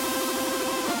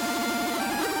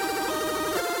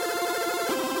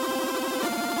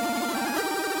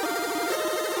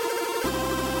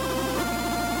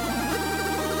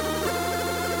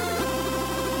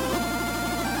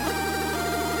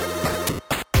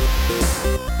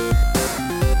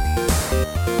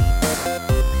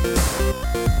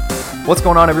What's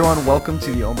going on, everyone? Welcome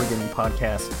to the Ombre Gaming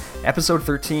Podcast, episode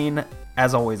 13.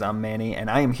 As always, I'm Manny, and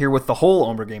I am here with the whole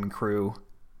Ombre Gaming crew.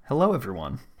 Hello,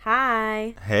 everyone.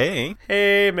 Hi. Hey.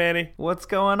 Hey, Manny. What's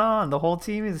going on? The whole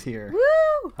team is here.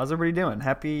 Woo! How's everybody doing?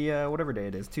 Happy, whatever day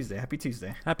it is. Tuesday. Happy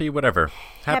Tuesday. Happy whatever.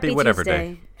 Happy whatever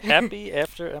Tuesday. day. Happy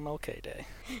after MLK Day.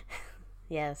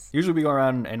 Yes. Usually we go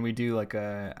around and we do like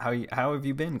a how have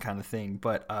you been kind of thing,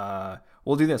 but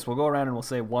we'll do this. We'll go around and we'll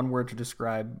say one word to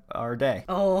describe our day.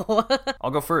 Oh.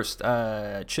 I'll go first.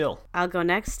 Chill. I'll go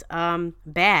next.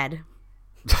 Bad.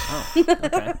 Oh,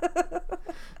 okay.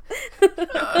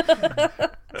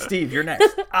 Steve, you're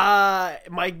next.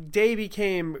 My day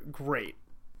became great.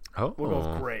 Oh. We'll go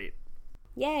with great.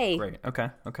 Yay. Great. Okay.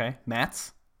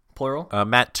 Matt's, plural.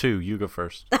 Matt, too. You go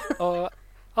first. I'll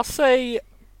say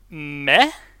meh.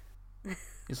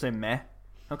 You say meh.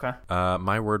 Okay.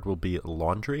 My word will be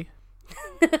laundry.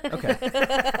 Okay.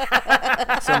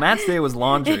 So Matt's day was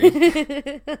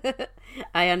laundry.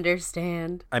 I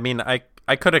understand. I mean, I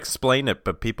could explain it,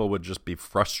 but people would just be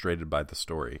frustrated by the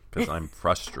story because I'm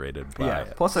frustrated by Yeah.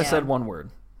 it. Plus, I Yeah. said one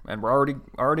word, and we're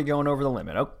already going over the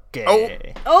limit.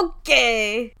 Okay.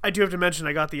 Okay. I do have to mention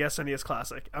I got the SNES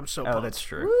Classic. I'm so pumped. Oh, that's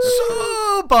true. That's true.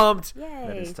 So pumped. Yay.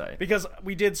 That is tight. Because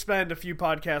we did spend a few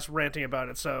podcasts ranting about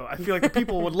it, so I feel like the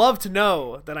people would love to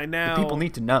know that I now People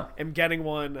need to know. am getting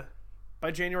one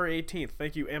by January 18th.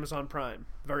 Thank you, Amazon Prime.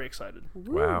 Very excited.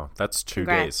 Wow. That's 2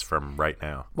 Congrats. days from right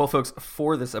now. Well, folks,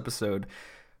 for this episode,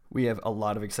 we have a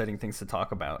lot of exciting things to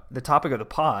talk about. The topic of the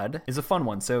pod is a fun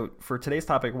one. So for today's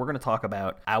topic, we're going to talk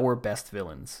about our best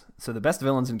villains. So the best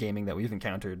villains in gaming that we've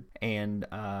encountered. And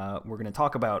we're going to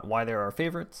talk about why they're our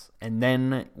favorites. And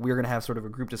then we're going to have sort of a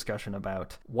group discussion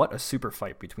about what a super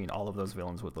fight between all of those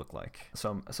villains would look like.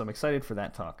 So I'm excited for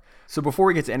that talk. So before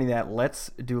we get to any of that,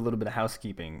 let's do a little bit of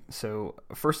housekeeping. So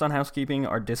first on housekeeping,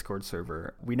 our Discord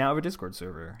server. We now have a Discord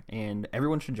server, and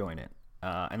everyone should join it,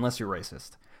 unless you're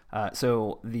racist.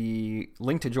 So the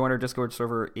link to join our Discord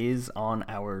server is on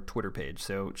our Twitter page.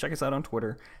 So check us out on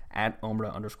Twitter at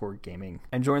Ombra_gaming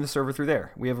and join the server through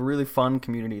there. We have a really fun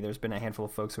community. There's been a handful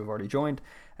of folks who have already joined,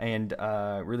 and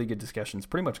really good discussions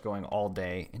pretty much going all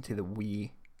day into the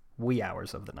wee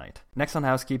hours of the night. Next on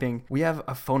housekeeping, we have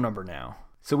a phone number now.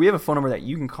 So we have a phone number that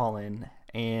you can call in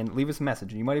and leave us a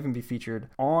message. And you might even be featured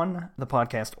on the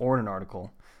podcast or in an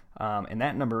article. And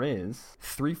that number is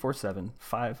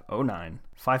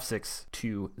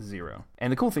 347-509-5620.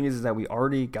 And the cool thing is that we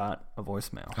already got a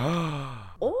voicemail.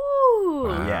 Ooh.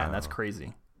 Yeah, that's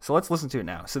crazy. So let's listen to it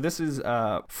now. So this is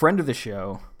a friend of the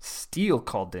show, Steele,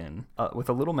 called in with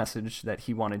a little message that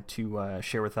he wanted to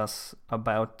share with us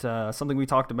about something we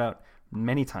talked about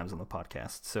many times on the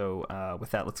podcast. So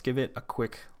with that, let's give it a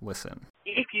quick listen.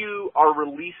 If you are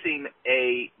releasing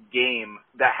a game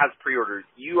that has pre-orders,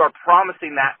 you are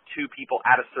promising that to people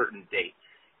at a certain date.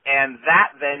 And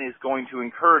that then is going to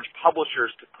encourage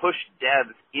publishers to push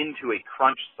devs into a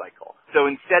crunch cycle. So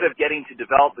instead of getting to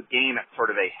develop the game at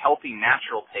sort of a healthy,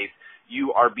 natural pace,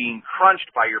 you are being crunched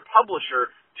by your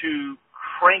publisher to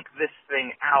crank this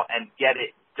thing out and get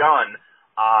it done.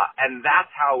 And that's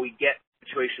how we get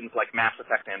situations like Mass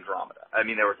Effect Andromeda. I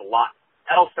mean, there was a lot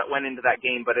else that went into that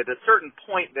game, but at a certain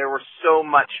point there was so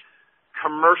much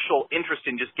commercial interest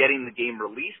in just getting the game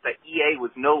released that EA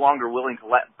was no longer willing to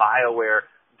let BioWare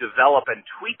develop and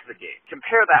tweak the game.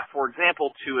 Compare that, for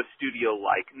example, to a studio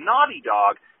like Naughty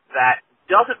Dog that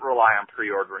doesn't rely on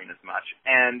pre-ordering as much,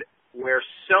 and where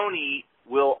Sony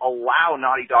will allow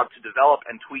Naughty Dog to develop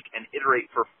and tweak and iterate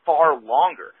for far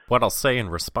longer. What I'll say in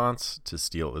response to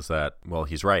Steele is that, well,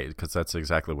 he's right, because that's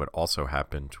exactly what also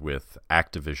happened with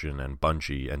Activision and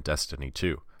Bungie and Destiny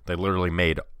 2. They literally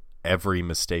made every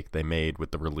mistake they made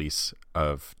with the release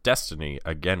of Destiny,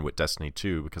 again with Destiny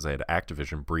 2, because they had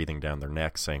Activision breathing down their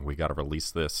neck saying, we got to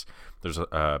release this. There's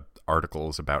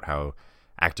articles about how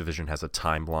Activision has a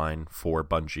timeline for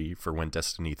Bungie for when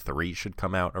Destiny 3 should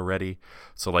come out already.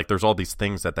 So, like, there's all these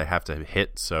things that they have to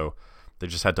hit, so they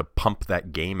just had to pump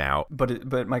that game out.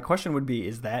 But my question would be,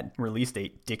 is that release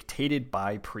date dictated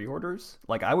by pre-orders?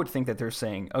 Like, I would think that they're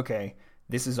saying, okay,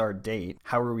 this is our date.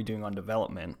 How are we doing on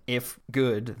development? If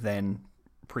good, then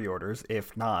pre-orders.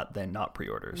 If not, then not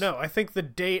pre-orders. No, I think the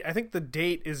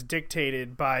date is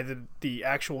dictated by the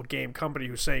actual game company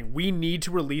who's saying we need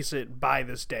to release it by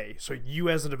this day. So you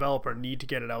as a developer need to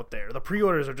get it out there. The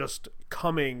pre-orders are just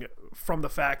coming from the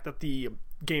fact that the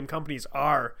game companies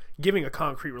are giving a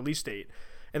concrete release date.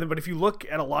 And then, but if you look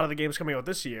at a lot of the games coming out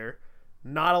this year,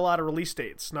 not a lot of release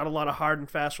dates, not a lot of hard and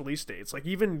fast release dates. Like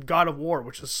even God of War,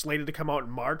 which is slated to come out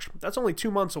in March, that's only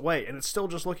 2 months away, and it's still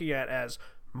just looking at as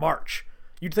March.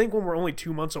 You'd think when we're only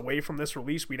 2 months away from this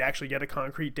release, we'd actually get a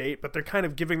concrete date, but they're kind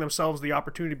of giving themselves the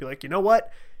opportunity to be like, you know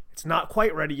what? It's not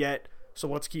quite ready yet, so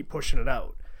let's keep pushing it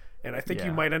out. And I think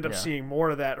you might end up seeing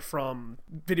more of that from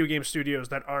video game studios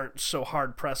that aren't so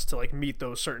hard pressed to like meet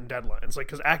those certain deadlines. Like,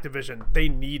 because Activision, they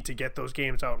need to get those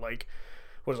games out. Like,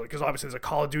 what is it? Because obviously there's a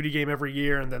Call of Duty game every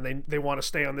year, and then they want to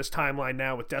stay on this timeline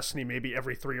now with Destiny maybe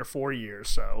every 3 or 4 years.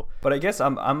 So, but I guess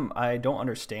I don't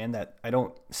understand that. I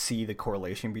don't see the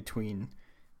correlation between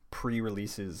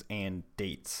pre-releases and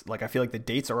dates. Like, I feel like the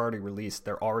dates are already released,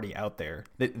 they're already out there.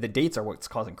 The dates are what's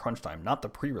causing crunch time, not the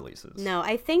pre-releases. No,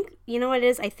 I think, you know what it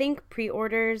is? I think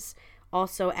pre-orders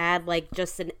also add like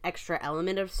just an extra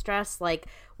element of stress. Like,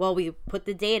 well, we put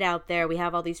the date out there, we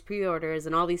have all these pre-orders,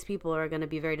 and all these people are going to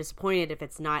be very disappointed if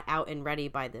it's not out and ready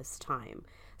by this time.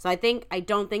 So I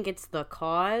don't think it's the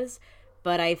cause,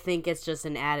 but I think it's just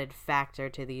an added factor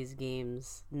to these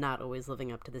games not always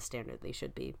living up to the standard they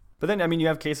should be. But then, I mean, you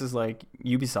have cases like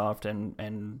Ubisoft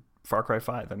and Far Cry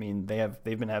 5. I mean, they've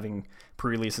been having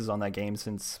pre-releases on that game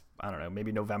since, I don't know,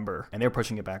 maybe November, and they're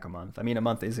pushing it back a month. I mean, a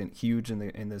month isn't huge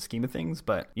in the scheme of things,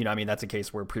 but, you know, I mean, that's a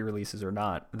case where pre-releases or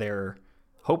not, they're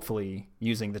hopefully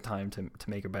using the time to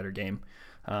make a better game.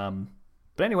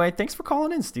 But anyway, thanks for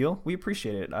calling in, Steele. We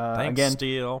appreciate it. Thanks,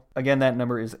 Steele. Again, that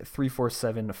number is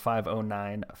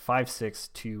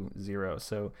 347-509-5620.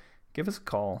 So give us a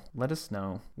call. Let us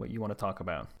know what you want to talk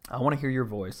about. I want to hear your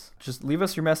voice. Just leave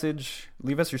us your message,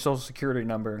 leave us your social security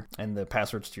number, and the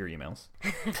passwords to your emails.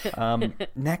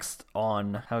 Next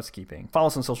on housekeeping, follow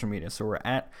us on social media. So we're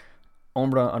at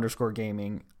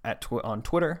Ombra_gaming on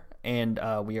Twitter, and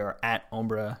we are at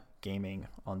Ombra Gaming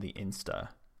on the Insta.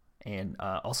 And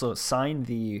also sign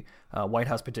the White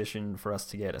House petition for us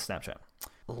to get a Snapchat.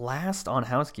 Last on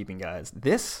housekeeping, guys,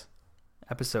 this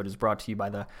episode is brought to you by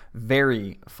the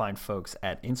very fine folks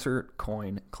at Insert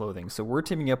Coin Clothing. So we're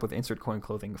teaming up with Insert Coin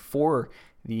Clothing for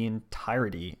the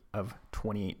entirety of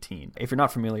 2018. If you're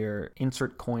not familiar,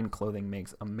 Insert Coin Clothing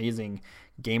makes amazing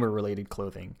gamer-related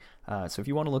clothing. So if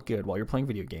you want to look good while you're playing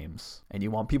video games and you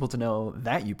want people to know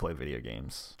that you play video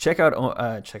games, check out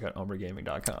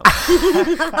ombragaming.com.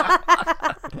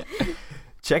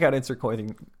 Check out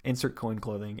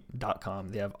insertcoinclothing.com.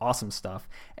 They have awesome stuff.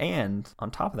 And on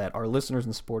top of that, our listeners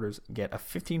and supporters get a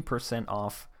 15%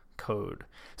 off code.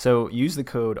 So use the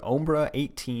code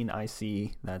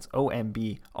OMBRA18IC. That's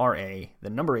OMBRA, the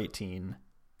number 18,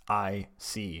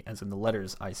 IC, as in the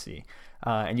letters IC.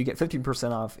 And you get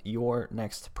 15% off your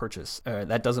next purchase.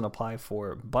 That doesn't apply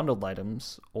for bundled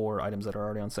items or items that are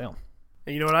already on sale.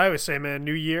 And you know what I always say, man?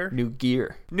 New year, new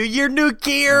gear. New year, new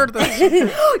gear. New year,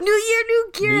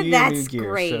 new gear. That's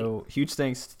great. So huge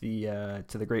thanks to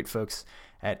the great folks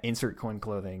at Insert Coin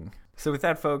Clothing. So with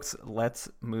that, folks, let's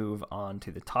move on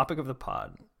to the topic of the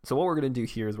pod. So what we're going to do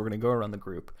here is we're going to go around the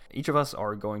group. Each of us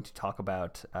are going to talk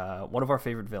about one of our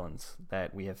favorite villains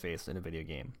that we have faced in a video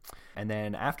game. And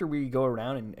then after we go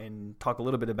around and talk a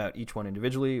little bit about each one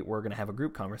individually, we're going to have a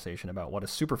group conversation about what a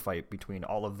super fight between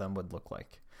all of them would look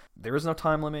like. There is no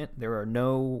time limit. There are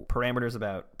no parameters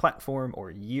about platform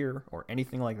or year or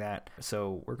anything like that.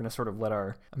 So we're going to sort of let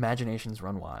our imaginations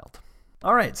run wild.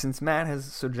 All right, since Matt has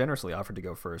so generously offered to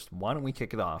go first, why don't we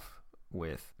kick it off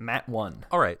with Matt 1.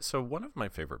 All right, so one of my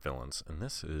favorite villains, and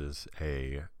this is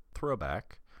a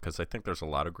throwback because I think there's a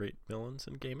lot of great villains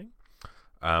in gaming.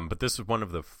 But this is one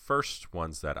of the first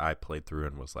ones that I played through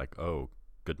and was like, oh,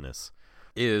 goodness,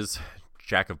 is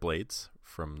Jack of Blades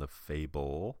from the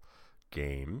Fable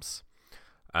games.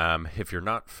 If you're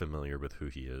not familiar with who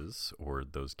he is or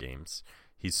those games,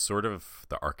 he's sort of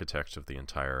the architect of the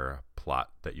entire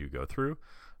plot that you go through,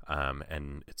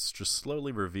 and it's just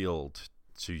slowly revealed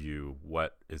to you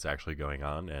what is actually going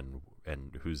on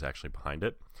and who's actually behind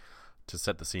it. To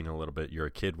set the scene a little bit, you're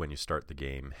a kid when you start the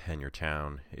game, and your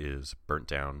town is burnt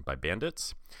down by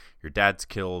bandits. Your dad's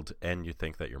killed, and you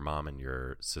think that your mom and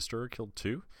your sister are killed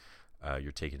too.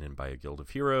 You're taken in by a guild of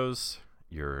heroes.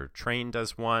 You're trained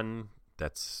as one.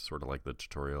 That's sort of like the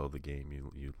tutorial of the game.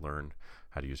 You learn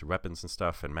how to use your weapons and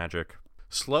stuff and magic.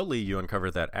 Slowly, you uncover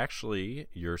that actually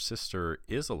your sister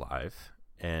is alive,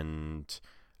 and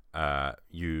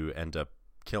you end up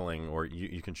killing, or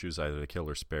you can choose either to kill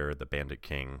or spare the Bandit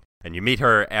King. And you meet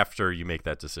her after you make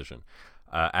that decision.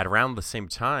 At around the same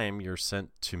time, you're sent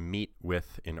to meet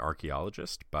with an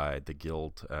archaeologist by the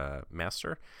guild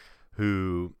master,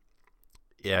 who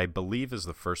I believe is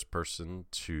the first person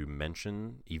to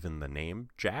mention even the name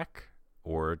Jack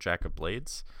or Jack of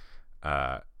Blades.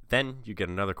 Then you get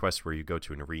another quest where you go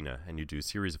to an arena and you do a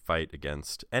series of fight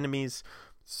against enemies,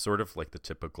 sort of like the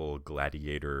typical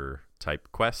gladiator type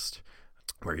quest,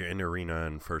 where you're in an arena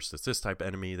and first it's this type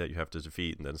enemy that you have to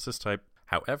defeat, and then it's this type.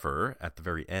 However, at the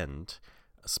very end,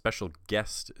 a special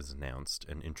guest is announced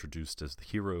and introduced as the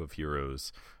hero of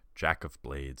heroes, Jack of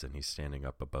Blades, and he's standing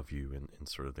up above you in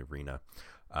sort of the arena.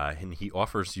 And he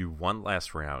offers you one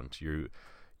last round.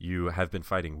 You have been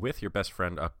fighting with your best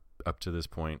friend up to this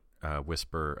point,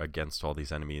 Whisper, against all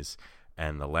these enemies,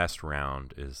 and the last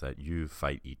round is that you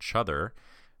fight each other,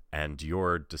 and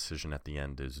your decision at the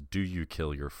end is, do you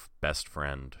kill your best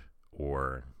friend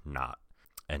or not?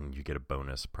 And you get a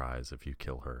bonus prize if you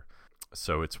kill her.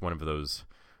 So it's one of those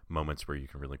moments where you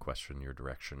can really question your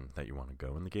direction that you want to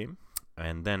go in the game.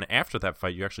 And then after that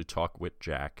fight, you actually talk with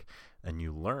Jack, and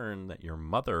you learn that your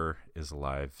mother is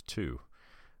alive too.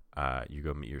 You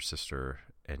go meet your sister,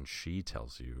 and she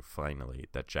tells you finally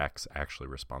that Jack's actually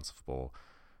responsible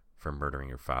for murdering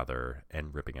your father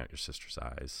and ripping out your sister's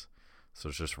eyes. So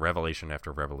it's just revelation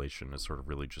after revelation. It sort of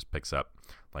really just picks up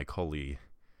like, holy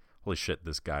shit,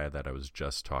 this guy that I was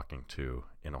just talking to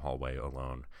in a hallway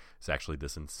alone is actually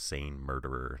this insane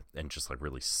murderer and just like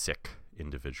really sick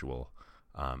individual.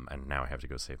 And now I have to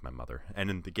go save my mother. And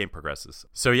then the game progresses.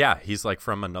 So yeah, he's like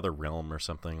from another realm or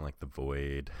something, like the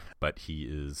Void. But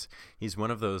he's one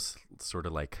of those sort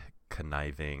of like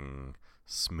conniving,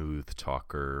 smooth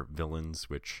talker villains,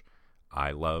 which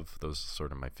I love. Those are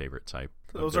sort of my favorite type.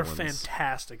 Those are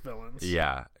fantastic villains.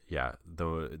 Yeah.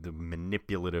 The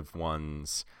manipulative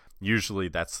ones, usually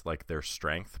that's like their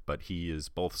strength, but he is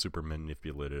both super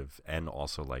manipulative and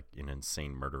also like an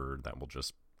insane murderer that will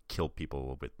just kill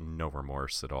people with no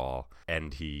remorse at all.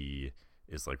 And he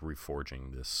is like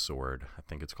reforging this sword. I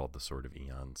think it's called the Sword of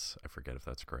Eons. I forget if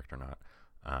that's correct or not.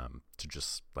 To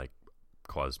just like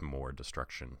cause more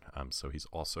destruction. So he's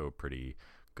also a pretty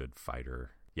good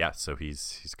fighter. Yeah, so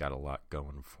he's got a lot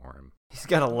going for him. He's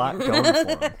got a lot going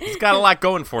for him. He's got a lot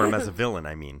going for him as a villain,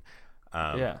 I mean.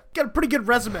 Yeah. Got a pretty good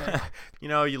resume.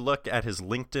 You look at his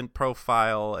LinkedIn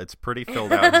profile, it's pretty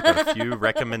filled out. He's got a few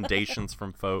recommendations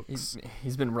from folks.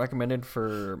 He's been recommended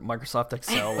for Microsoft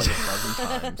Excel like 1,000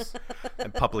 times.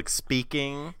 And public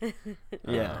speaking.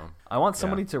 Yeah. I want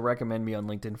somebody to recommend me on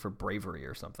LinkedIn for Bravery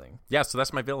or something. Yeah, so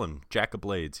that's my villain, Jack of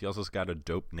Blades. He also's got a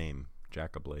dope name,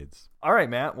 Jack of Blades. All right,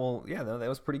 Matt. Well, yeah, that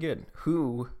was pretty good.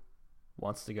 Who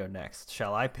wants to go next?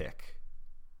 Shall I pick?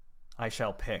 I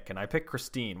shall pick, and I pick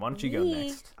Christine. Why don't you go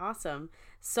next? Awesome.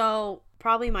 So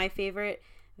probably my favorite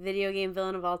video game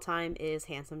villain of all time is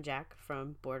Handsome Jack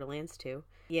from Borderlands 2.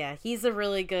 Yeah, he's a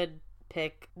really good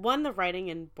pick. One, the writing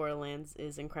in Borderlands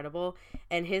is incredible,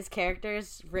 and his character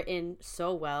is written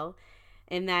so well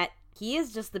in that he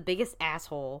is just the biggest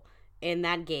asshole in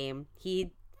that game.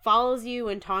 He follows you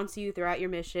and taunts you throughout your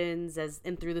missions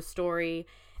and through the story,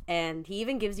 and he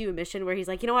even gives you a mission where he's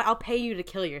like, you know what, I'll pay you to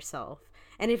kill yourself.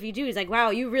 And if you do, he's like, wow,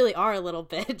 you really are a little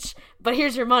bitch, but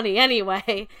here's your money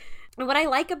anyway. And what I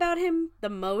like about him the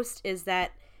most is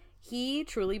that he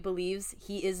truly believes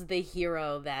he is the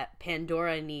hero that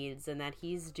Pandora needs and that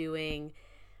he's doing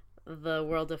the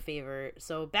world a favor.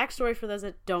 So backstory for those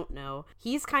that don't know,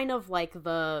 he's kind of like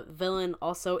the villain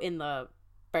also in the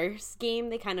first game.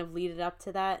 They kind of lead it up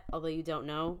to that, although you don't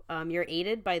know. You're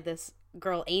aided by this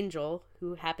girl, Angel,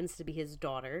 who happens to be his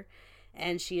daughter.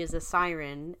 And she is a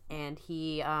siren, and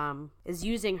he is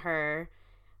using her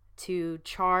to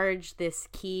charge this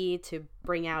key to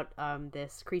bring out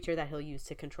this creature that he'll use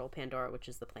to control Pandora, which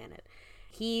is the planet.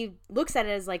 He looks at it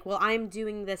as like, well, I'm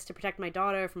doing this to protect my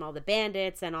daughter from all the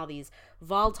bandits and all these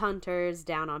vault hunters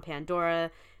down on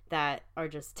Pandora that are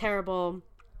just terrible.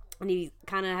 And he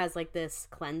kind of has like this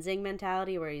cleansing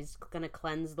mentality where he's going to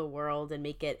cleanse the world and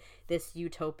make it this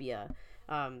utopia,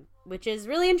 which is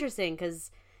really interesting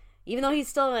because even though he's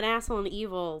still an asshole and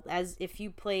evil, as if you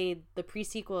played the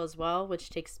pre-sequel as well, which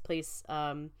takes place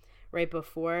right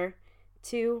before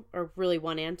 2, or really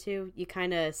 1 and 2, you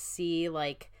kind of see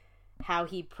like how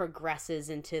he progresses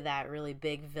into that really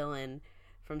big villain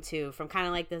from 2, from kind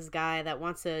of like this guy that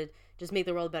wants to just make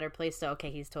the world a better place to, okay,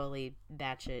 he's totally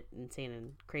batshit insane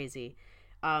and crazy.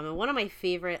 And one of my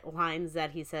favorite lines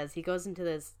that he says, he goes into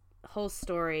this whole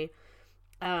story,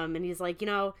 and he's like,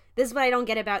 this is what I don't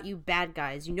get about you bad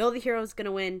guys. You know the hero's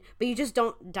gonna win, but you just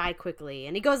don't die quickly.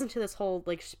 And he goes into this whole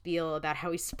like spiel about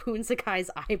how he spoons a guy's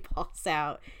eyeballs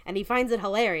out, and he finds it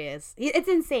hilarious. It's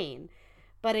insane.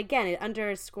 But again, it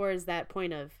underscores that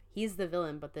point of he's the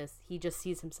villain, but he just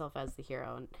sees himself as the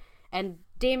hero. And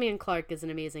Damian Clark is an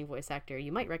amazing voice actor.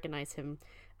 You might recognize him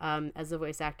as a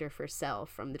voice actor for Cell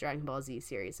from the Dragon Ball Z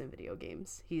series and video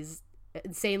games. He's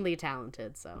insanely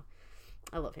talented, so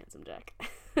I love Handsome Jack.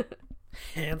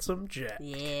 Handsome Jack.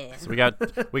 Yeah. So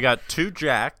we got 2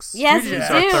 Jacks. Yes,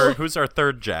 we do. Who's our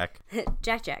third Jack?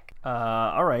 Jack.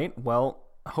 All right. Well,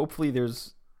 hopefully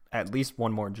there's at least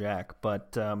one more Jack.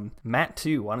 But Matt,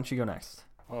 too, why don't you go next?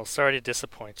 Well, sorry to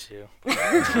disappoint you.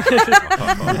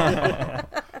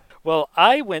 Well,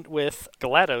 I went with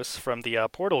GLaDOS from the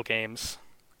Portal games.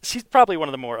 She's probably one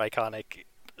of the more iconic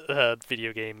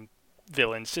video game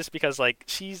villains, just because, like,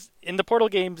 she's in the Portal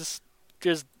games.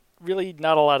 There's really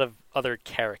not a lot of other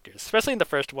characters, especially in the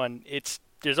first one.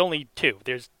 There's only two.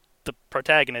 There's the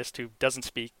protagonist who doesn't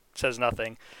speak, says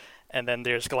nothing, and then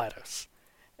there's GLaDOS.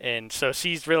 And so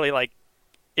she's really like,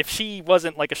 if she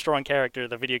wasn't like a strong character,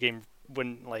 the video game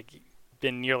wouldn't like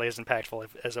been nearly as impactful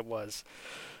as it was.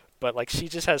 But like she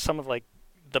just has some of like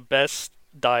the best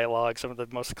dialogue, some of the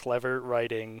most clever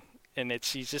writing, and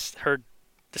she's just her,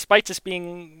 despite just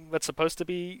being what's supposed to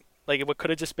be like what could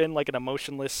have just been like an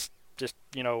emotionless, just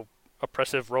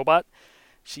oppressive robot.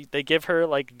 They give her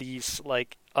like these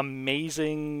like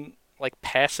amazing like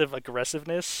passive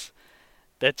aggressiveness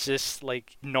that just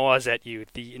like gnaws at you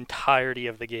the entirety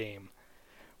of the game,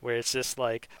 where it's just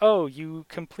like, oh, you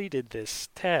completed this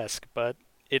task, but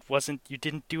you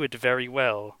didn't do it very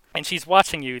well. And she's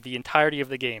watching you the entirety of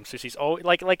the game, so she's always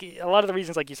like a lot of the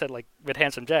reasons, like you said, like with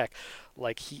Handsome Jack,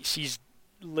 like she's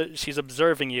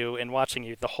observing you and watching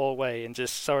you the whole way, and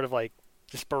just sort of like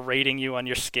just berating you on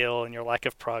your skill and your lack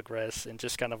of progress, and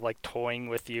just kind of like toying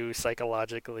with you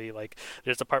psychologically. Like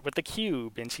there's a part with the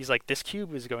cube, and she's like, this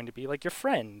cube is going to be like your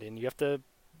friend, and you have to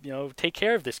take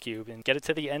care of this cube and get it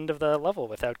to the end of the level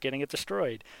without getting it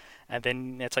destroyed. And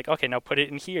then it's like, okay, now put it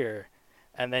in here.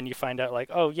 And then you find out like,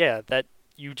 oh yeah, that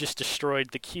you just destroyed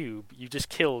the cube. You just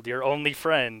killed your only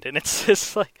friend. And it's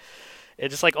just like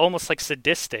almost like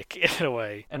sadistic in a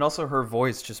way. And also her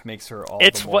voice just makes her all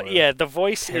the more the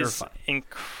voice terrifying. Is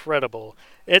incredible.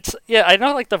 I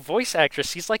know like the voice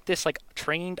actress, she's like this like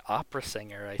trained opera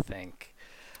singer, I think.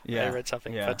 Yeah, I read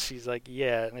something, but she's like,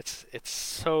 and it's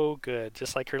so good.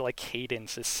 Just like her like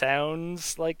cadence, it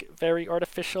sounds like very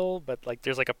artificial, but like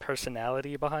there's like a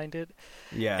personality behind it.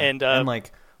 Yeah, and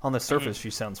like on the surface, she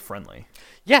sounds friendly.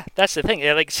 Yeah, that's the thing.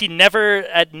 Like she never,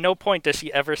 at no point does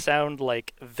she ever sound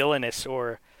like villainous,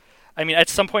 or, I mean, at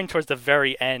some point towards the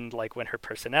very end, like when her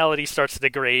personality starts to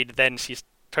degrade, then she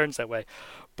turns that way.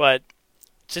 But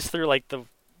just through like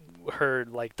her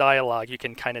like dialogue, you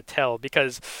can kind of tell,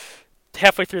 because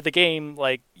halfway through the game,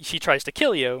 like she tries to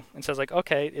kill you and says like,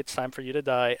 okay, it's time for you to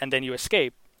die, and then you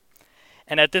escape.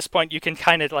 And at this point you can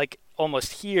kind of like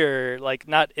almost hear, like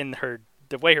not in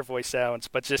the way her voice sounds,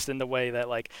 but just in the way that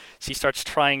like she starts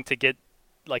trying to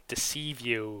deceive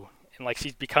you, and like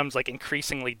she becomes like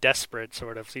increasingly desperate,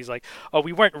 sort of. She's like, oh,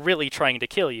 we weren't really trying to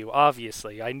kill you,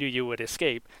 obviously. I knew you would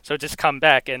escape, so just come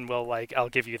back and I'll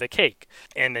give you the cake.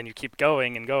 And then you keep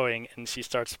going and going, and she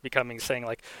starts saying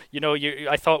like,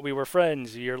 I thought we were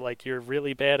friends. You're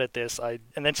really bad at this.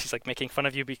 And then she's like making fun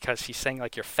of you because she's saying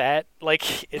like you're fat.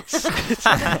 Like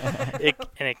and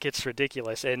it gets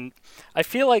ridiculous. And I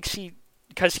feel like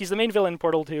because she's the main villain in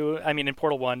Portal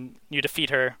 1, you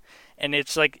defeat her, and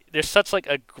it's like there's such like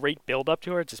a great build up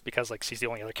to her, just because like she's the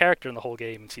only other character in the whole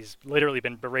game, and she's literally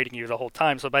been berating you the whole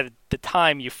time. So by the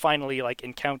time you finally like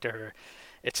encounter her,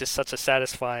 it's just such a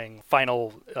satisfying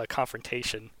final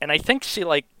confrontation. And I think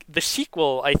the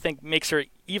sequel, I think, makes her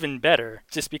even better,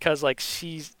 just because like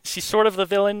she's sort of the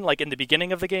villain like in the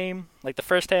beginning of the game, like the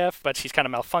first half, but she's kind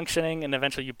of malfunctioning, and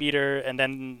eventually you beat her, and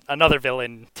then another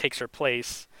villain takes her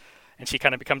place. And she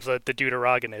kind of becomes the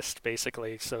deuteragonist,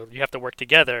 basically. So you have to work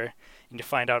together, and you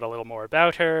find out a little more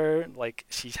about her. Like,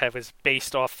 is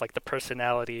based off, like, the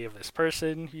personality of this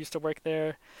person who used to work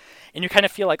there. And you kind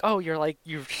of feel like, oh,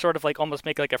 you sort of, like, almost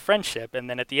make, like, a friendship. And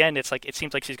then at the end, it's like, it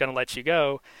seems like she's going to let you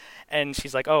go. And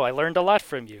she's like, oh, I learned a lot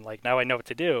from you. Like, now I know what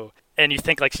to do. And you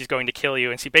think, like, she's going to kill you.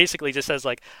 And she basically just says,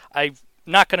 like, I'm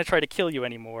not going to try to kill you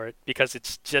anymore because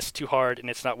it's just too hard and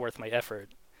it's not worth my effort.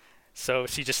 So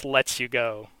she just lets you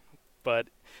go. But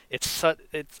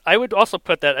I would also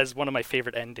put that as one of my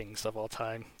favorite endings of all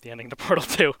time, the ending to Portal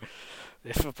 2.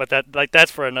 But that's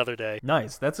for another day.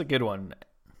 Nice, that's a good one.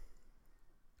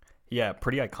 Yeah,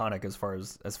 pretty iconic as far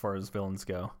as villains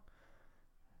go.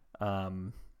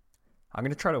 I'm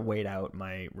gonna try to wait out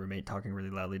my roommate talking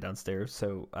really loudly downstairs.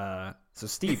 So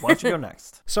Steve, why don't you go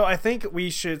next? So I think we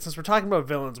should, since we're talking about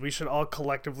villains, we should all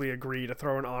collectively agree to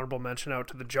throw an honorable mention out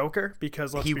to the Joker,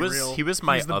 because let's be real, he's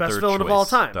the best villain choice, of all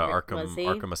time. The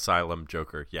Arkham Asylum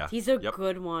Joker. Yeah, he's a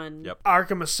good one. Yep.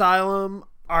 Arkham Asylum,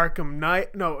 Arkham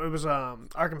Knight. No, it was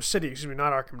Arkham City. Excuse me,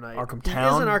 not Arkham Knight. Arkham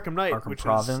Town. He is an Arkham Knight, Arkham which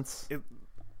Province. is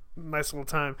nice little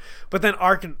time. But then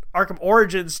Arkham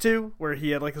Origins too, where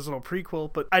he had like his little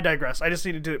prequel. But I digress.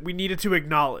 We needed to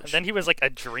acknowledge. And then he was like a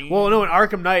dream. Well, no, in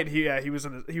Arkham Knight, he was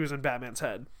in Batman's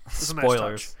head.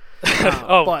 Spoilers.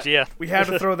 Oh, but yeah. we had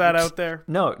to throw that out there.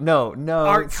 No. Come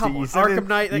on, You said Arkham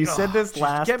Knight. You said this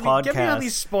last get podcast. me on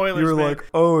these spoilers, You were man. like,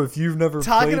 "Oh, if you've never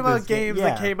Talking played about this games game.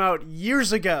 that came out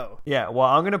years ago. Yeah, well,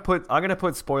 I'm gonna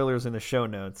put spoilers in the show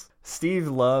notes. Steve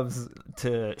loves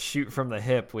to shoot from the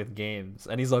hip with games,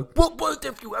 and he's like, "What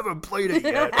if you haven't played it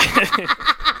yet?"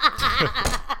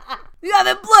 You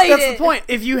haven't played That's it. the point.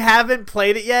 If you haven't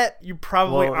played it yet, you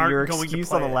probably Well, aren't your going to excuse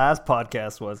play on the it. last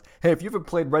podcast was, "Hey, if you haven't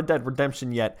played Red Dead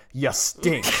Redemption yet, you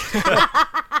stink."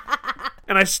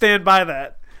 And I stand by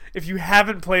that. If you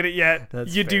haven't played it yet,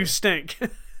 That's you do fair. stink.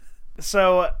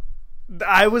 So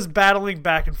I was battling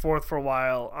back and forth for a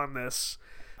while on this.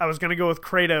 I was going to go with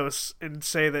Kratos and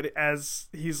say that as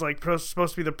he's like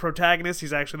supposed to be the protagonist,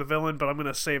 he's actually the villain, but I'm going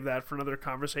to save that for another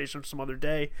conversation some other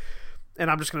day.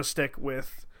 And I'm just going to stick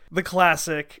with the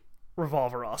classic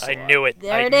Revolver Ocelot. I knew it.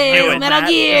 There I it knew is, it. Metal Matt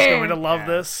Gear. is going to love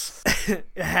this. It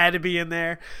had to be in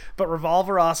there. But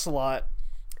Revolver Ocelot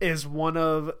is one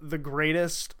of the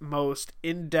greatest, most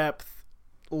in-depth,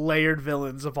 layered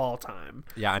villains of all time.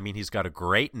 Yeah, I mean, he's got a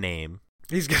great name.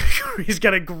 He's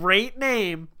got a great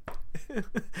name.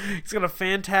 He's got a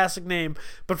fantastic name.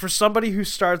 But for somebody who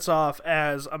starts off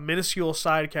as a minuscule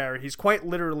side character, he's quite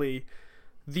literally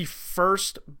the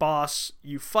first boss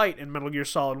you fight in Metal Gear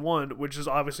Solid 1, which is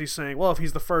obviously saying, well, if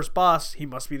he's the first boss, he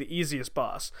must be the easiest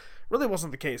boss. Really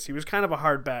wasn't the case. He was kind of a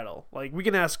hard battle. Like, we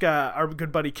can ask our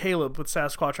good buddy Caleb with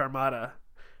Sasquatch Armada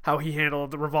how he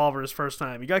handled the revolver his first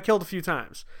time. He got killed a few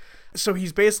times. So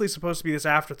he's basically supposed to be this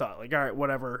afterthought. Like, all right,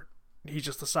 whatever. He's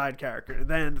just a side character. And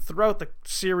then throughout the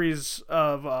series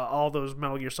of all those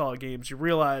Metal Gear Solid games, you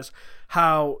realize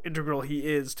how integral he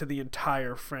is to the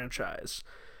entire franchise.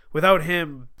 Without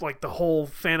him, like, the whole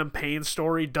Phantom Pain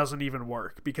story doesn't even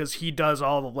work, because he does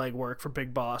all the legwork for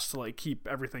Big Boss to, like, keep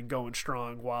everything going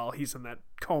strong while he's in that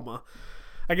coma.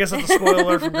 I guess that's a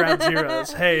spoiler from Ground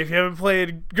Zeroes. Hey, if you haven't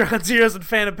played Ground Zeroes and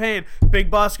Phantom Pain, Big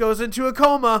Boss goes into a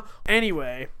coma.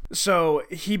 Anyway, so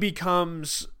he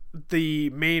becomes the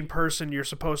main person you're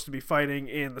supposed to be fighting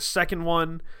in the second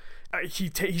one. He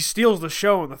steals the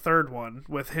show in the third one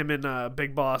with him and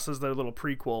Big Boss as their little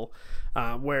prequel,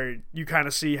 where you kind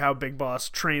of see how Big Boss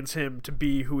trains him to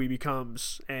be who he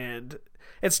becomes. And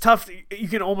it's tough. You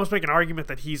can almost make an argument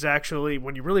that he's actually,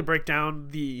 when you really break down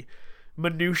the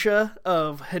minutia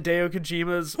of Hideo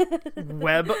Kojima's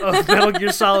web of Metal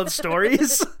Gear Solid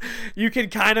stories, you can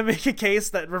kind of make a case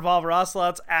that Revolver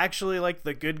Ocelot's actually like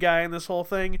the good guy in this whole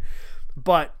thing.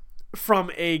 But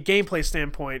from a gameplay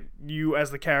standpoint, you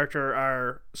as the character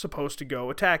are supposed to go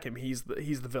attack him. He's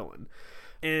the villain.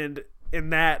 And in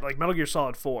that, like Metal Gear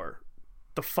Solid 4,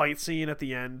 the fight scene at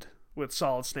the end with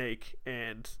Solid Snake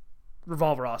and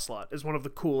Revolver Ocelot is one of the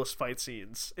coolest fight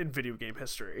scenes in video game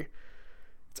history.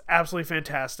 It's absolutely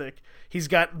fantastic. He's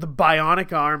got the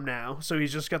bionic arm now, so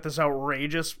he's just got this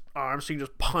outrageous arm, so he can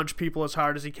just punch people as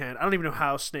hard as he can. I don't even know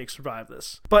how Snake survived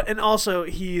this. And also,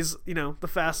 he's, the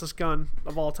fastest gun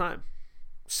of all time.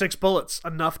 6 bullets,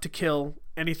 enough to kill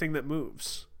anything that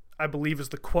moves, I believe is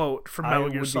the quote from Metal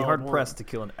Gear Solid 1. I would be hard-pressed to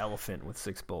kill an elephant with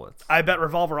 6 bullets. I bet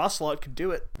Revolver Ocelot could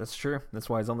do it. That's true. That's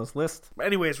why he's on this list.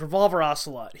 Anyways, Revolver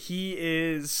Ocelot. He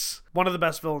is one of the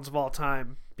best villains of all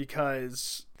time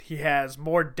because he has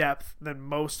more depth than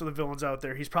most of the villains out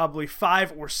there. He's probably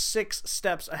 5 or 6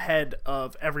 steps ahead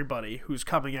of everybody who's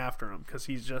coming after him because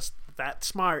he's just that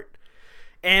smart.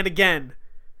 And again,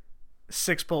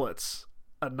 6 bullets,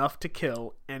 enough to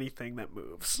kill anything that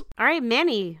moves. All right,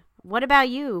 Manny, what about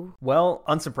you? Well,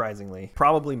 unsurprisingly,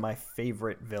 probably my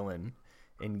favorite villain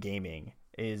in gaming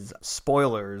is,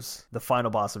 spoilers, the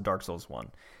final boss of Dark Souls 1,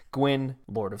 Gwyn,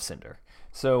 Lord of Cinder.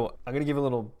 So I'm going to give a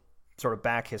little sort of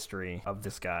back history of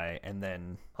this guy, and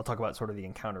then I'll talk about sort of the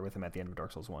encounter with him at the end of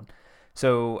Dark Souls 1.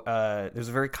 So there's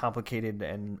a very complicated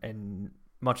and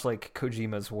much like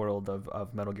Kojima's world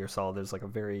of Metal Gear Solid, there's like a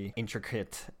very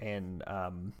intricate and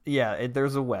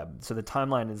there's a web. So the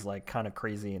timeline is like kind of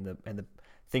crazy, and the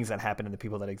things that happen and the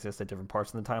people that exist at different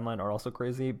parts of the timeline are also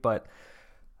crazy. But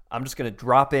I'm just going to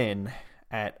drop in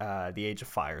at the Age of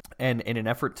Fire. And in an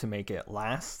effort to make it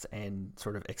last and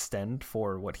sort of extend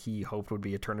for what he hoped would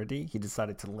be eternity, he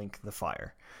decided to link the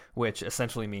fire, which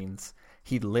essentially means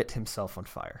he lit himself on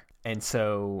fire. And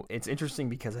so it's interesting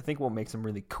because I think what makes him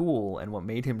really cool, and what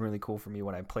made him really cool for me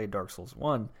when I played Dark Souls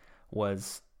 1,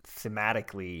 was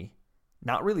thematically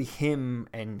not really him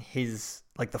and his,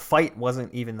 like, the fight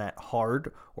wasn't even that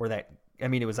hard, or that, I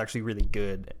mean, it was actually really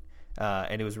good.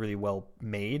 and it was really well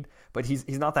made. But he's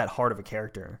not that hard of a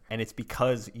character, and it's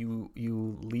because you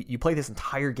play this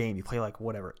entire game. You play like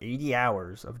 80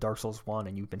 hours of Dark Souls 1,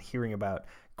 and you've been hearing about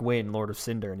Gwyn, Lord of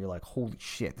Cinder, and you're like, holy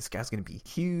shit, this guy's gonna be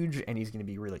huge, and he's gonna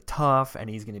be really tough, and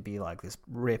he's gonna be like this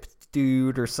ripped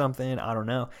dude or something. I don't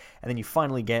know. And then you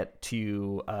finally get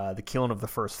to the killing of the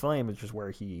first flame, which is where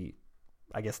he,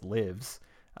 I guess, lives.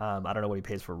 I don't know what he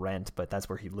pays for rent, but that's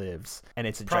where he lives, and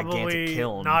it's a gigantic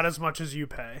kiln. Not as much as you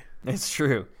pay. It's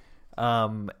true.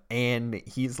 And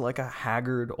he's like a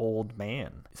haggard old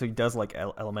man. So he does like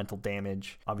elemental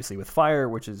damage, obviously with fire,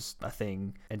 which is a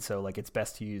thing. And so like it's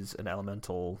best to use an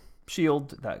elemental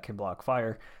shield that can block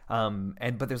fire.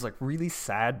 But there's like really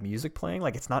sad music playing.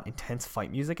 Like it's not intense fight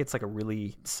music. It's like a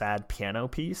really sad piano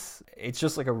piece. It's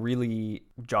just like a really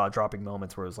jaw-dropping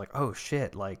moments where it's like, oh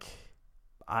shit, like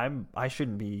I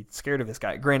shouldn't be scared of this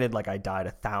guy. Granted, like I died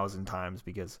 1,000 times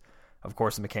because of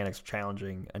course the mechanics are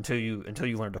challenging until you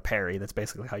learn to parry. That's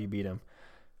basically how you beat him.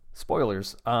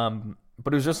 Spoilers.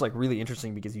 But it was just like really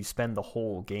interesting because you spend the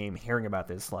whole game hearing about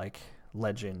this like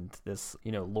legend, this,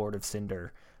 Lord of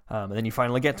Cinder. And then you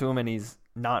finally get to him and he's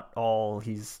not all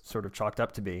he's sort of chalked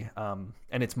up to be.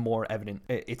 And it's more evident.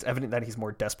 It's evident that he's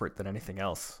more desperate than anything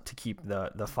else to keep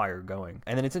the fire going.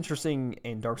 And then it's interesting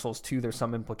in Dark Souls 2, there's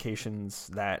some implications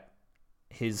that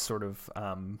his sort of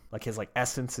his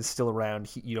essence is still around.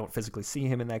 You don't physically see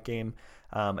him in that game.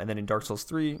 And then in Dark Souls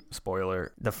 3,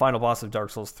 spoiler, the final boss of Dark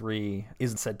Souls 3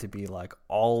 is said to be like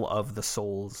all of the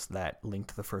souls that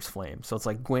linked the first flame. So it's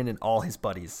like Gwyn and all his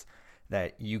buddies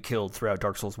that you killed throughout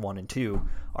Dark Souls 1 and 2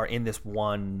 are in this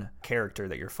one character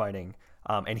that you're fighting.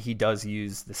 And he does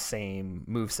use the same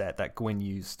moveset that Gwyn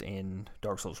used in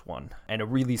Dark Souls 1. And a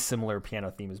really similar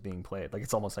piano theme is being played. Like,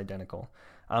 it's almost identical.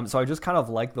 So I just kind of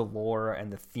like the lore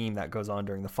and the theme that goes on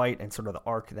during the fight and sort of the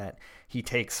arc that he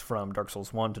takes from Dark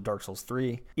Souls 1 to Dark Souls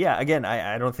 3. Yeah, again,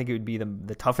 I don't think it would be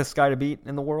the toughest guy to beat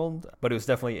in the world, but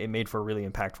it made for a really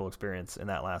impactful experience in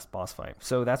that last boss fight.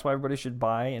 So that's why everybody should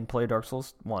buy and play Dark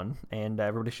Souls 1, and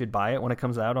everybody should buy it when it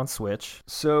comes out on Switch.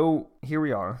 So here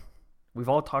we are. We've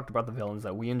all talked about the villains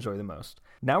that we enjoy the most.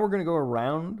 Now we're going to go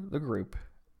around the group,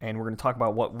 and we're going to talk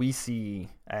about what we see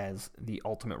as the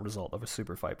ultimate result of a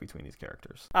super fight between these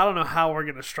characters. I don't know how we're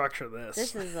going to structure this.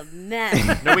 This is a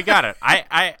mess. No, we got it.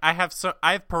 I have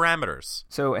parameters.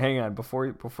 So hang on, before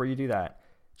you do that,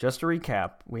 just to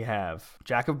recap, we have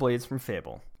Jack of Blades from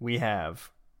Fable. We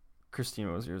have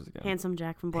Christina, what was yours again? Handsome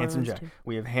Jack from Borderlands 2.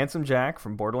 We have Handsome Jack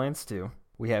from Borderlands 2.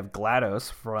 We have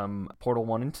GLaDOS from Portal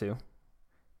 1 and 2.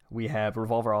 We have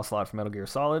Revolver Ocelot from Metal Gear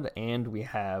Solid, and we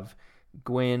have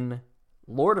Gwyn,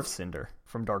 Lord of Cinder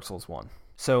from Dark Souls 1.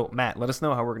 So, Matt, let us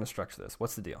know how we're going to structure this.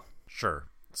 What's the deal? Sure.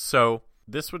 So,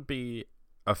 this would be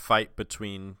a fight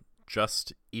between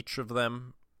just each of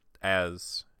them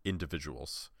as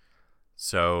individuals.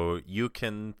 So, you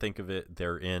can think of it,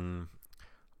 they're in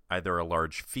either a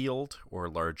large field or a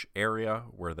large area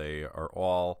where they are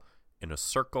all in a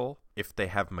circle. If they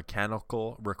have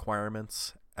mechanical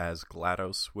requirements, as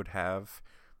GLaDOS would have,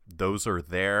 those are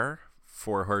there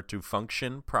for her to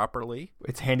function properly.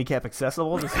 It's handicap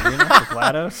accessible, this arena for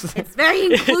GLaDOS. It's very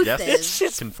inclusive. Yes,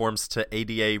 it conforms to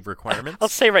ADA requirements. I'll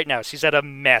say right now, she's at a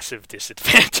massive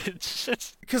disadvantage.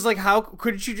 Because, how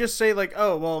couldn't you just say,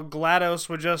 GLaDOS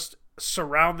would just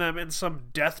surround them in some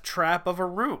death trap of a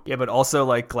room? Yeah, but also,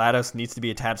 GLaDOS needs to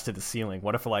be attached to the ceiling.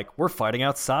 What if, we're fighting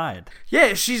outside?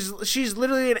 Yeah, she's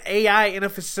literally an AI in a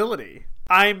facility.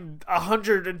 I'm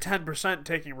 110%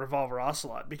 taking Revolver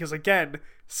Ocelot because, again,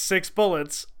 6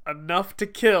 bullets, enough to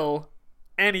kill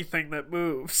anything that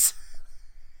moves.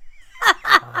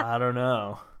 I don't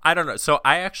know. So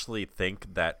I actually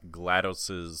think that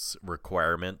GLaDOS's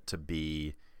requirement to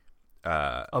be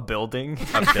a building?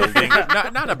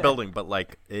 not a building, but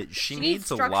she needs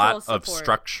a lot support. Of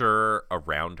structure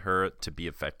around her to be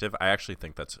effective. I actually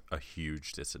think that's a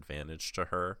huge disadvantage to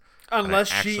her. Unless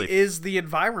she is the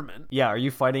environment. Yeah, are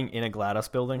you fighting in a GLaDOS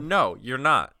building? No, you're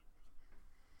not.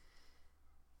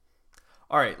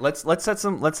 All right, let's set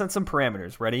some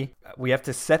parameters. Ready? We have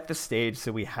to set the stage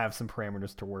so we have some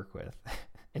parameters to work with.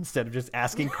 Instead of just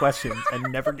asking questions and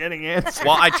never getting answers.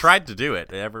 Well, I tried to do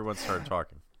it. Everyone started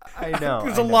talking. I know.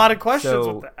 There's a lot of questions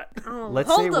with that.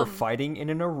 Let's say we're fighting in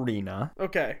an arena.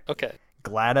 Okay.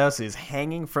 GLaDOS is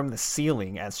hanging from the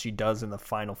ceiling as she does in the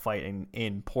final fight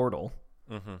in Portal.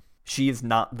 Mm-hmm. She is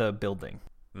not the building.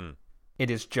 It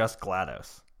is just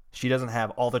GLaDOS. She doesn't have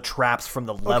all the traps from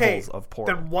the levels of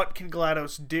Portal. Then what can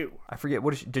GLaDOS do? I forget.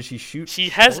 Does she shoot? She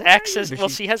has access.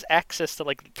 She has access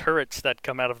to turrets that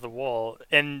come out of the wall,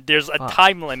 and there's a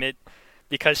time limit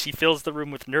because she fills the room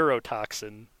with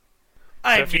neurotoxin.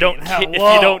 So if you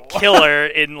don't kill her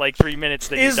in like 3 minutes,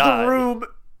 then you die.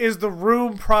 Is the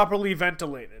room properly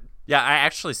ventilated? Yeah, I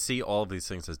actually see all of these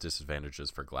things as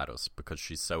disadvantages for GLaDOS because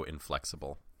she's so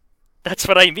inflexible. That's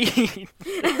what I mean.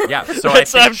 Yeah, so I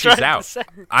think she's out. Say.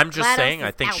 I'm just GLaDOS saying I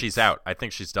is think out. she's out. I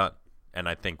think she's done. And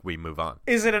I think we move on.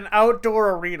 Is it an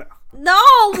outdoor arena? No!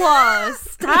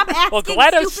 Stop asking Well,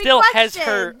 GLaDOS stupid still has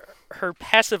questions. her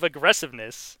passive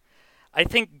aggressiveness. I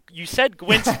think you said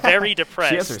Gwent's very depressed.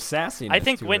 She has her sassiness. I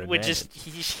think to her Gwent would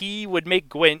advantage. he would make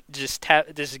Gwent just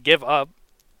give up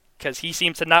because he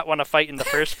seems to not want to fight in the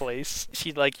first place.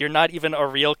 She's like, you're not even a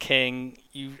real king.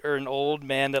 You are an old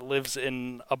man that lives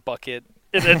in a bucket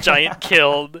in a giant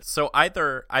kiln. So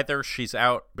either she's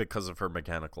out because of her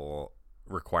mechanical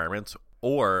requirements,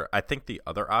 or I think the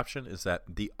other option is that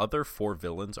the other 4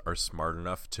 villains are smart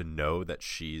enough to know that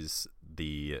she's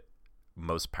the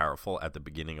most powerful at the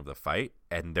beginning of the fight,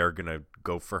 and they're gonna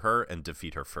go for her and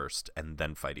defeat her first and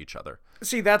then fight each other.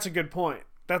 See, that's a good point.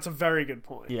 That's a very good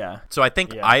point. Yeah. So I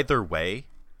think Yeah. either way,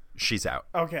 she's out.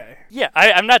 Okay. Yeah,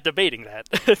 I'm not debating that.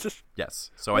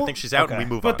 Yes. So I think she's out and we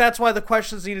move on. But that's why the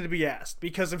questions needed to be asked.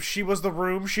 Because if she was the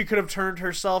room, she could have turned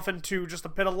herself into just a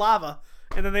pit of lava,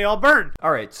 and then they all burn.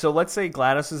 All right, so let's say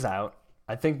GLaDOS is out.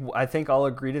 I think I'll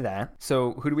agree to that.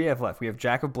 So who do we have left? We have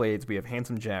Jack of Blades, we have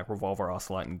Handsome Jack, Revolver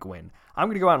Ocelot, and Gwyn. I'm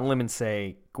going to go out on a limb and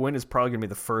say Gwyn is probably going to be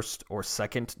the first or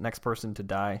second next person to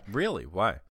die. Really?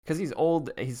 Why? Because he's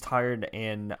old, he's tired,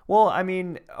 and... Well, I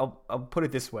mean, I'll put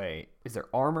it this way. Is there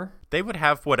armor They would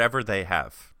have whatever they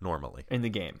have normally. in the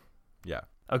game? Yeah.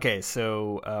 Okay,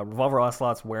 so Revolver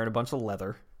Ocelot's wearing a bunch of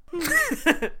leather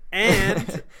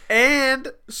And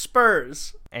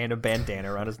spurs. and a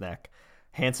bandana around his neck.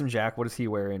 Handsome Jack, what does he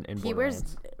wear in He wears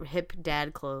Borderlands? hip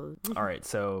dad clothes. All right,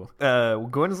 so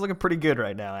Gwyn is looking pretty good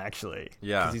right now, actually.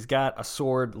 Yeah. Because he's got a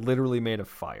sword literally made of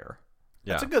fire.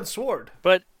 Yeah. That's a good sword.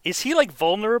 But is he like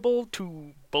vulnerable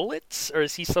to bullets, or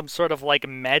is he some sort of like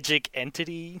magic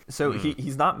entity? So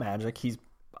he's not magic.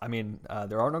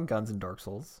 There are no guns in Dark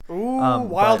Souls. Ooh, But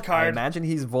wild I card. imagine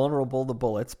he's vulnerable to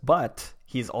bullets, but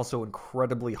he's also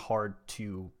incredibly hard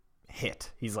to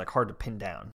hit. He's like hard to pin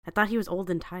down. I thought he was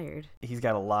old and tired. He's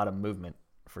got a lot of movement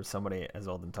for somebody as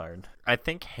old and tired. I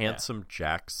think Handsome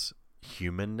Jack's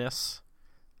humanness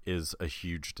is a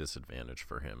huge disadvantage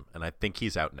for him, and I think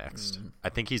he's out next. I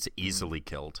think he's easily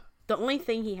killed. The only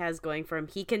thing he has going for him,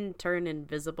 he can turn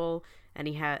invisible, and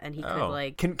he could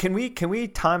like. Can we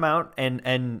time out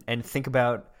and think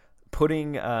about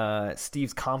putting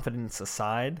Steve's confidence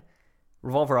aside?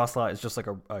 Revolver Ocelot is just like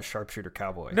a sharpshooter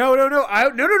cowboy. No.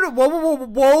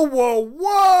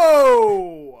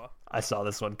 Whoa. I saw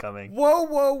this one coming.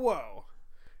 Whoa.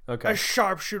 Okay. A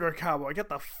sharpshooter cowboy. Get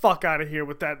the fuck out of here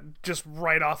with that just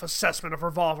right off assessment of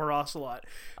Revolver Ocelot.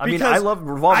 I mean, I love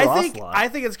Revolver Ocelot. I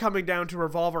think it's coming down to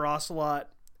Revolver Ocelot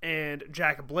and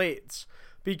Jack of Blades.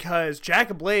 Because Jack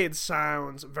of Blades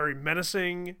sounds very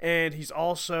menacing, and he's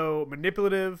also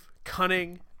manipulative,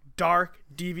 cunning, dark,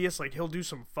 devious, like he'll do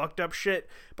some fucked up shit.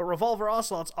 But Revolver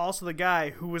Ocelot's also the guy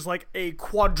who was like a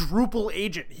quadruple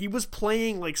agent. He was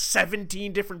playing like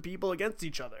 17 different people against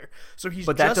each other. So he's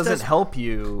But that just doesn't as... help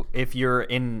you if you're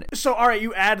in... So alright,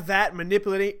 you add that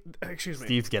excuse me.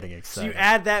 Steve's getting So excited. you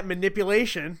add that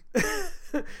manipulation.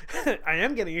 I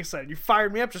am getting excited. You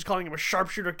fired me up just calling him a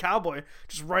sharpshooter cowboy,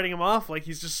 just writing him off like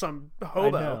he's just some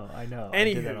hobo. I know. I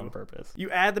Anywho, did that on purpose. you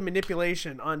add the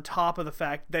manipulation on top of the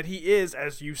fact that he is,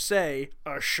 as you say,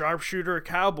 a sharpshooter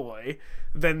cowboy,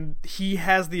 then he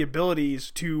has the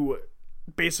abilities to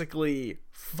basically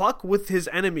fuck with his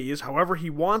enemies however he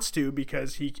wants to,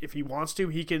 because if he wants to,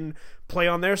 he can play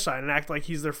on their side and act like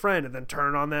he's their friend and then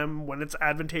turn on them when it's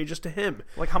advantageous to him.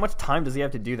 Like, how much time does he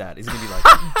have to do that? He's going to be like,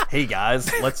 hey, guys,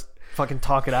 let's fucking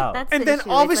talk it out. That's And the then issue.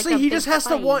 obviously It's like a he big just has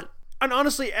fight. to want, and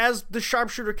honestly, as the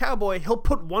sharpshooter cowboy, he'll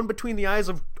put one between the eyes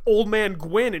of old man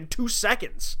Gwyn in 2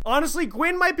 seconds. Honestly,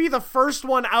 Gwyn might be the first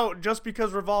one out just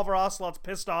because Revolver Ocelot's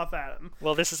pissed off at him.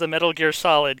 Well, this is a Metal Gear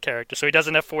Solid character, so he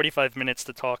doesn't have 45 minutes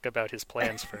to talk about his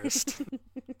plans first.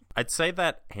 I'd say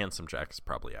that Handsome Jack is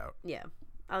probably out, Yeah,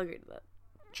 I'll agree with that.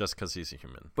 just because he's a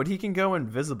human. But he can go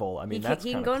invisible. I mean, that's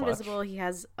He can kinda go clutch. invisible. He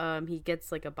has he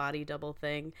gets like a body double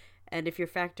thing, and if you're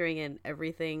factoring in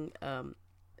everything,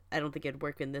 I don't think it'd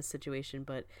work in this situation,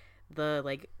 but the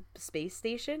like space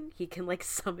station, he can like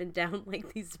summon down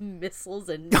like these missiles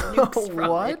and nukes from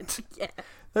What? it. Yeah.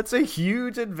 That's a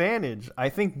huge advantage. I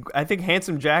think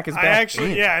Handsome Jack is back. I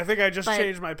actually, in. yeah, I think I just But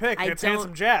changed my pick. I It's don't-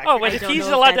 Handsome Jack. Oh, but I if don't he's know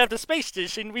if allowed to that's- have the space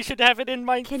station, we should have it in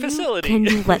my facility. Can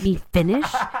you let me finish?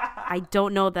 I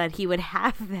don't know that he would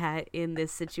have that in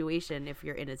this situation if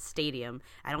you're in a stadium.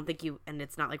 I don't think you, and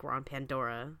it's not like we're on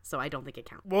Pandora, so I don't think it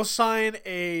counts. We'll sign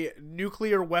a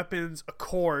nuclear weapons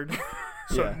accord,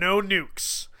 so Yeah. no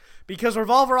nukes. Because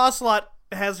Revolver Ocelot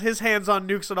has his hands on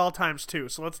nukes at all times too.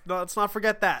 So let's not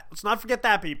forget that. Let's not forget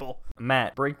that, people.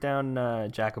 Matt, break down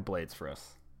Jack of Blades for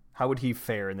us. How would he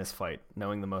fare in this fight,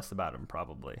 knowing the most about him,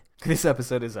 probably? This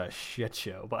episode is a shit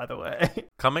show, by the way.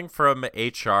 Coming from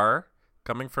HR,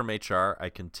 I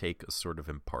can take a sort of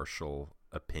impartial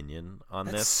opinion on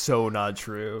That's this. so not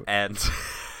true. And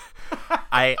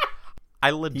I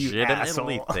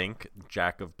legitimately asshole. think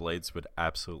Jack of Blades would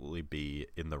absolutely be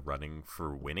in the running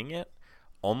for winning it,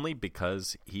 only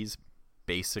because he's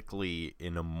basically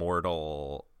an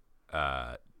immortal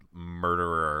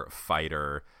murderer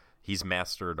fighter. He's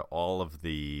mastered all of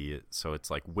so it's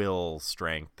like will,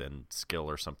 strength, and skill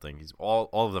or something. He's all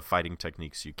of the fighting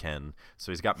techniques you can.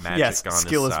 So he's got magic Yes, on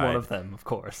skill his is side. one of them, of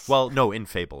course. Well, no, in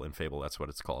Fable, that's what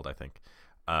it's called, I think.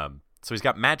 So he's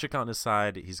got magic on his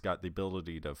side. He's got the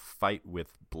ability to fight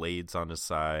with blades on his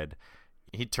side.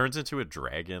 He turns into a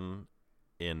dragon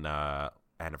in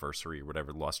Anniversary or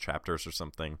whatever, Lost Chapters or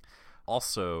something.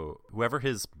 Also, whoever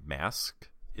his mask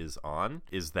is on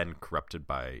is then corrupted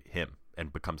by him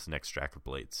and becomes the next Jack of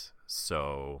Blades.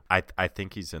 So I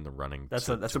think he's in the running. that's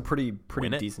a pretty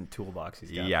win it. decent toolbox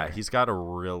he's got. Yeah, there. he's got a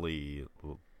really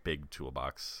big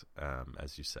toolbox,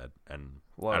 as you said, and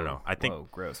I don't know. Whoa,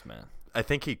 gross, man. I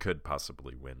think he could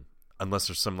possibly win, unless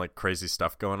there's some like crazy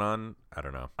stuff going on. I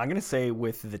don't know. I'm gonna say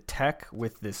with the tech,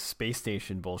 with this space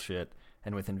station bullshit,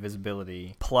 and with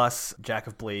invisibility, plus Jack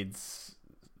of Blades'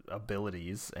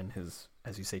 abilities and his,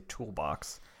 as you say,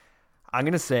 toolbox, I'm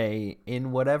gonna say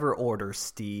in whatever order,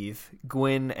 Steve,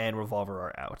 Gwyn, and Revolver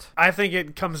are out. I think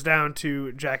it comes down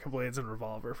to Jack of Blades and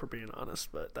Revolver, for being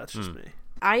honest, but that's just me.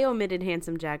 I omitted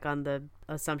Handsome Jack on the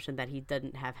assumption that he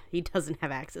doesn't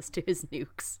have access to his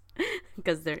nukes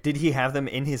because they're Did he have them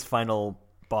in his final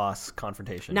boss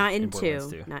confrontation? not in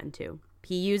Borderlands 2. Not in 2.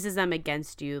 He uses them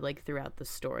against you like throughout the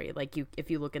story. Like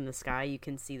if you look in the sky, you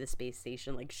can see the space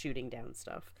station like shooting down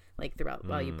stuff like throughout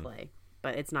while you play.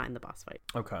 But it's not in the boss fight.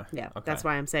 Okay. Yeah, okay. that's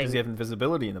why I'm saying Does he have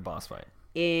invisibility in the boss fight?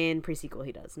 in pre-sequel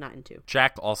he does, not in 2.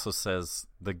 Jack also says,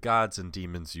 "The gods and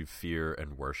demons you fear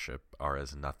and worship are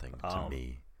as nothing to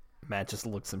me." Matt just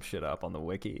looked some shit up on the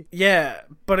wiki. Yeah,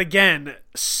 but again,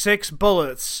 6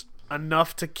 bullets,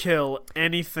 enough to kill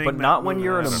anything. But that not when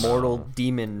you're an moves. immortal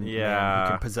demon man Yeah. who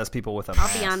can possess people with a I'll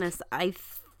mask. be honest,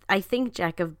 I think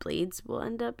Jack of Blades will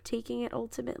end up taking it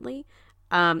ultimately.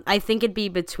 I think it'd be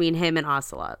between him and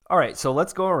Ocelot. All right, so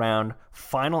let's go around.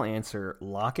 Final answer,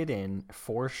 lock it in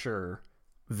for sure.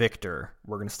 Victor,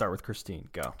 we're going to start with Christine.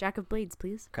 Go. Jack of Blades,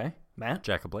 please. Okay, Matt?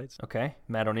 Jack of Blades. Okay,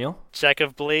 Matt O'Neill? Jack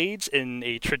of Blades in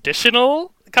a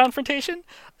traditional confrontation,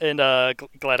 and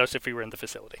GLaDOS if we were in the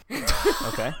facility.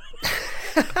 Okay.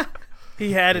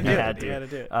 He had to do You it. had He to. had to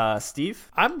do it. Steve?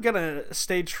 I'm gonna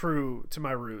stay true to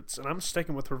my roots, and I'm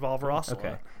sticking with Revolver Ocelot.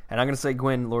 Okay. And I'm going to say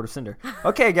Gwyn, Lord of Cinder.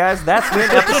 Okay, guys, that's been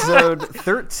episode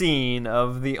 13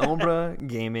 of the Ombra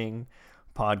Gaming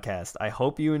podcast. I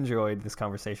hope you enjoyed this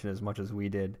conversation as much as we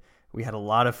did. We had a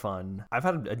lot of fun. I've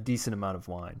had a decent amount of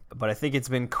wine, but I think it's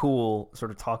been cool sort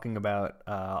of talking about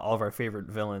all of our favorite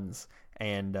villains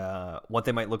and what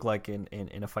they might look like in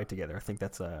a fight together. I think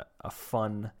that's a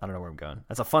fun, I don't know where I'm going.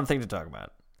 That's a fun thing to talk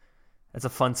about. That's a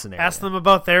fun scenario. Ask them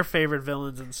about their favorite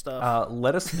villains and stuff.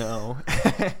 Let us know.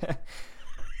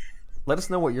 Let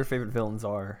us know what your favorite villains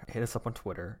are. Hit us up on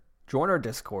Twitter. Join our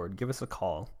Discord. Give us a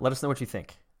call. Let us know what you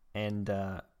think. And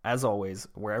as always,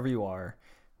 wherever you are,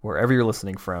 wherever you're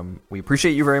listening from, we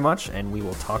appreciate you very much, and we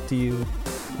will talk to you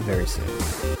very soon.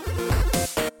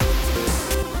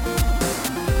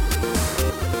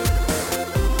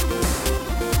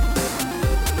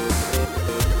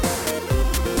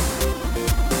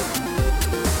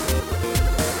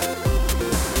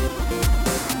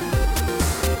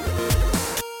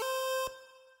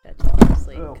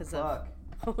 Because of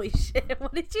holy shit,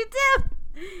 what did you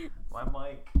do? My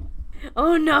mic.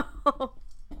 Oh no.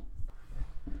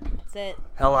 That's it.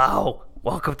 Hello.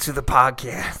 Welcome to the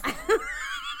podcast.